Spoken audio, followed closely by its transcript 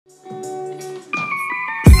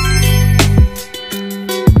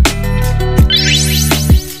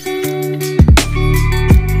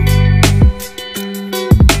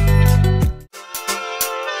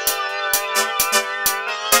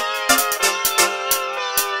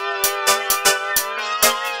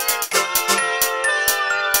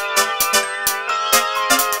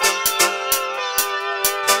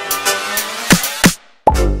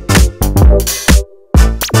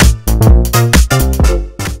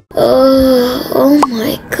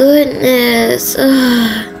goodness.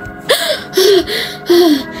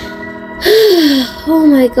 Oh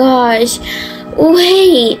my gosh.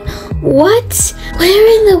 Wait, what?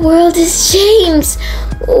 Where in the world is James?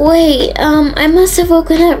 Wait, I must have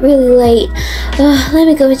woken up really late. Let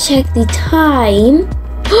me go check the time.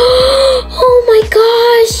 Oh my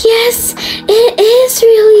gosh, yes, it is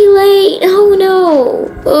really late. Oh no.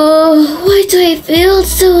 Why do I feel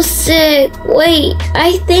so sick? Wait,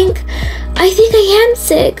 I think I am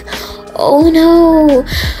sick. Oh no.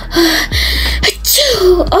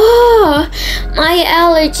 Oh, my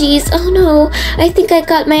allergies. Oh no, I think I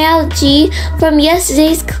got my allergy from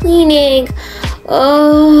yesterday's cleaning.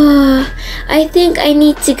 Oh, I think I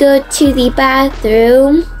need to go to the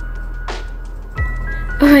bathroom.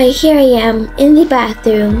 Alright, here I am in the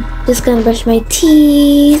bathroom. Just gonna brush my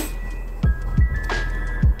teeth.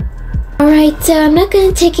 Alright, so I'm not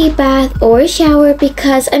gonna take a bath or a shower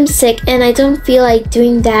because I'm sick and I don't feel like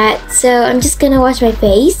doing that. So I'm just gonna wash my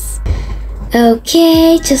face.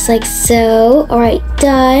 Okay, just like so. Alright,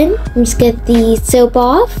 done. I'm just get the soap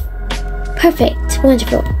off. Perfect,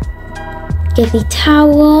 wonderful. Get the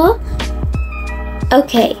towel.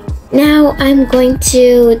 Okay, now I'm going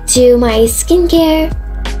to do my skincare.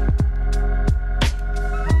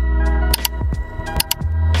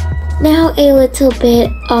 Now a little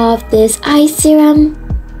bit of this eye serum.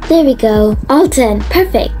 There we go. All done.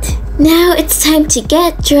 Perfect. Now it's time to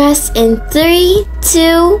get dressed in 3,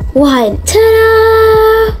 2, 1.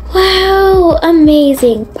 Ta-da! Wow,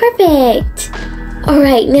 amazing. Perfect.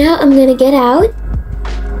 Alright, now I'm gonna get out.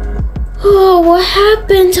 Oh, what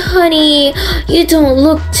happened, honey? You don't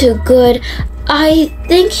look too good. I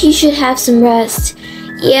think you should have some rest.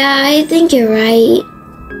 Yeah, I think you're right.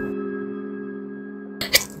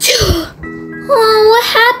 Oh, what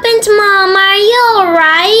happened, Mom? Are you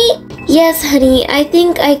alright? Yes, honey. I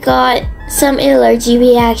think I got some allergy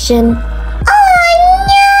reaction. Oh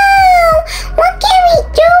no! What can we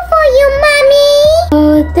do for you, Mommy?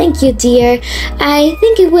 Oh, thank you, dear. I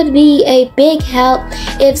think it would be a big help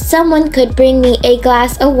if someone could bring me a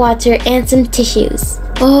glass of water and some tissues.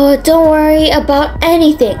 Oh, don't worry about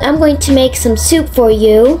anything. I'm going to make some soup for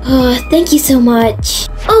you. Oh, thank you so much.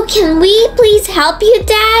 Oh, can we please help you,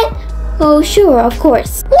 Dad? Oh, sure, of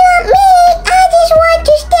course. Not me! I just want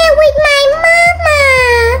to stay with my mama!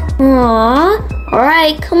 Aww.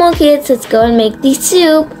 Alright, come on kids, let's go and make the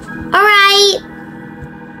soup. Alright.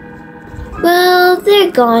 Well,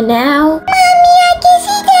 they're gone now. Mommy, I can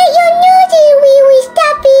see that your nose is really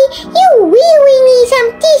stuffy. You really need some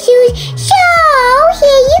tissues. So,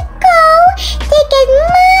 here you go. Take as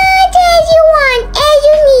much as you want, as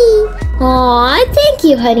you need. Aw, thank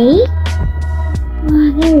you, honey. Oh,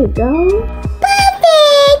 there we go.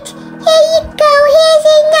 Perfect! Here you go, here's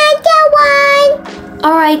another one.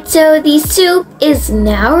 Alright, so the soup is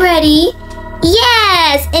now ready.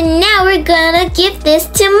 Yes, and now we're gonna give this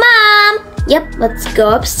to Mom. Yep, let's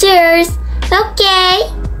go upstairs. Okay.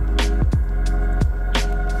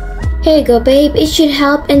 Here you go, babe. It should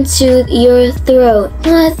help and soothe your throat.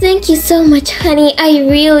 Thank you so much, honey. I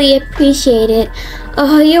really appreciate it.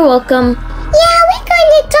 Oh, you're welcome. Yeah, we're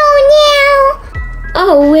gonna go now.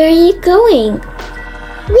 Oh, where are you going?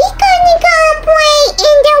 We're gonna go play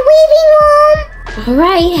in the living room.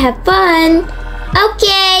 Alright, have fun.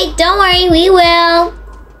 Okay, don't worry, we will.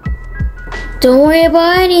 Don't worry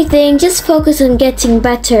about anything. Just focus on getting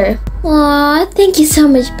better. Aw, thank you so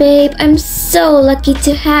much, babe. I'm so lucky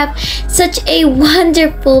to have such a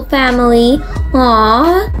wonderful family.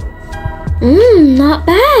 Aw. Not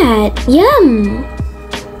bad. Yum.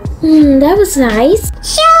 That was nice.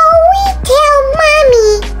 So we tell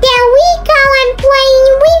Mommy that we go and play in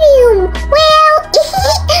the living room. Well,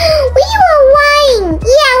 we were lying.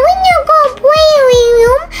 Yeah, we don't go play in the living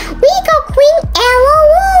room. We go clean our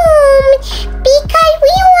room because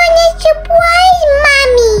we want to surprise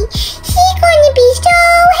Mommy. She's gonna be so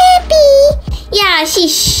happy. Yeah, she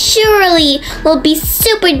surely will be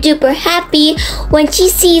super duper happy when she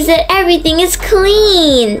sees that everything is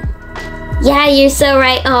clean. Yeah, you're so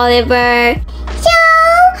right, Oliver. So,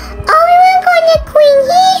 Oliver gonna clean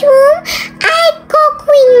his room, I go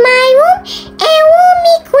clean my room, and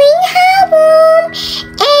Ruby clean her room.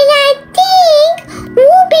 And I think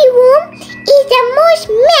Ruby's room is the most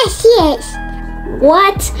messiest.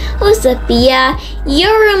 What? Oh, Sophia,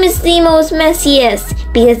 your room is the most messiest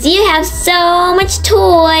because you have so much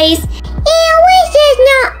toys. And we just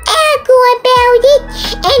not argue about it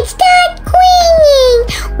and start cleaning.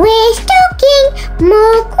 We're talking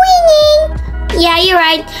more cleaning. Yeah, you're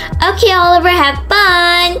right. Okay, Oliver, have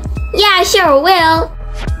fun. Yeah, sure will.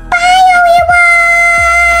 Bye, Oliver!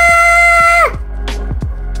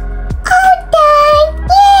 All done!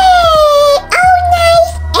 Yay!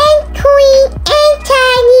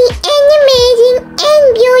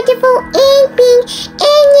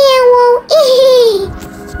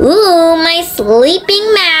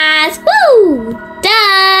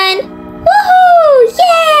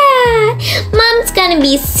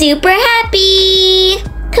 super happy.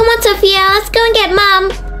 Come on, Sophia, let's go and get Mom.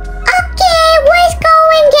 Okay, let's go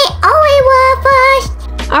and get Oliver first.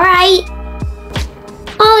 Alright.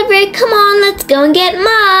 Oliver, come on, let's go and get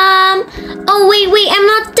Mom. Oh, wait, I'm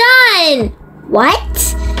not done.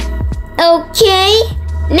 What? Okay,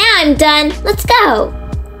 now I'm done. Let's go.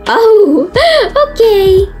 Oh,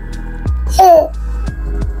 okay. Oh,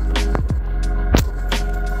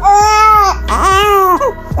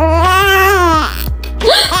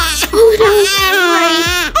 don't worry.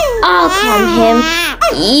 I'll calm him.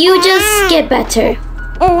 You just get better.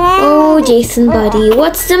 Oh, Jason, buddy,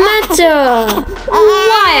 what's the matter?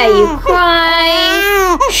 Why are you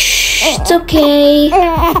crying? Shh, it's okay.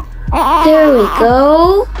 There we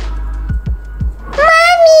go.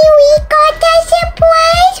 Mommy, we got a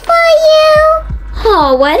surprise for you.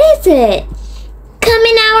 Oh, what is it? Come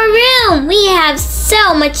in our room. We have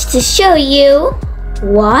so much to show you.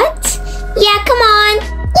 What? Yeah, come on.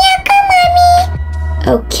 Yeah, come, Mommy.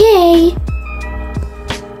 Okay.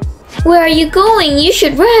 Where are you going? You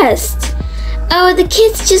should rest. Oh, the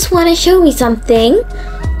kids just want to show me something.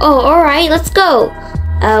 Oh, alright, let's go.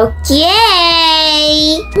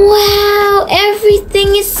 Okay. Wow,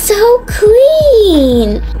 everything is so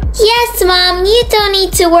clean. Yes, Mom, you don't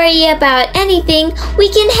need to worry about anything. We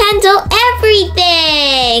can handle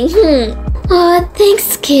everything. Oh,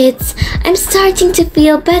 thanks, kids. I'm starting to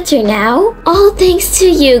feel better now. All thanks to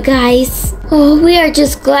you guys. Oh, we are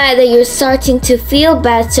just glad that you're starting to feel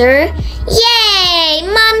better. Yay!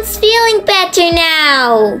 Mom's feeling better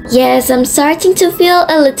now. Yes, I'm starting to feel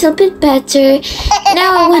a little bit better.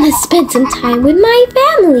 Now I want to spend some time with my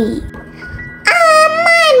family.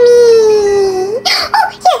 Mommy. Oh,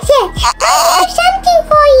 yes. I have something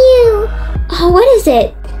for you. Oh, what is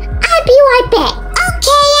it? I'll be right back.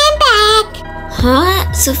 Okay, I'm back.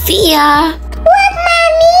 Huh? Sophia? What,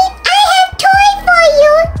 Mommy? I have toy for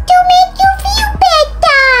you to make you feel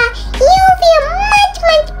better. You'll feel much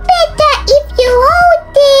better if you hold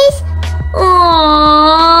this.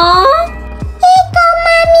 Aww. Here you go,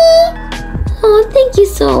 Mommy. Oh, thank you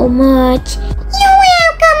so much. You're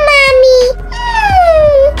welcome, Mommy.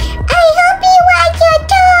 I hope you like your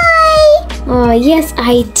toy. Oh, yes,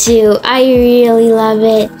 I do. I really love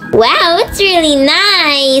it. Wow, it's really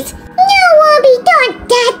nice. No, Wobby, don't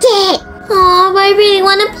touch it. Oh, but I really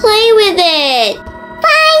want to play with it.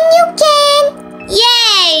 Fine, you can.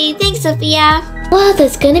 Yay! Thanks, Sophia. Well,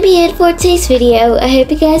 that's gonna be it for today's video. I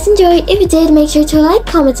hope you guys enjoyed. If you did, make sure to like,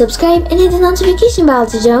 comment, subscribe, and hit the notification bell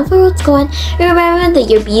to know for what's going on. And remember that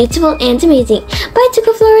you're beautiful and amazing. Byee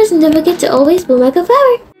Toca Floras, and don't forget to always bloom like a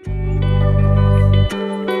flower.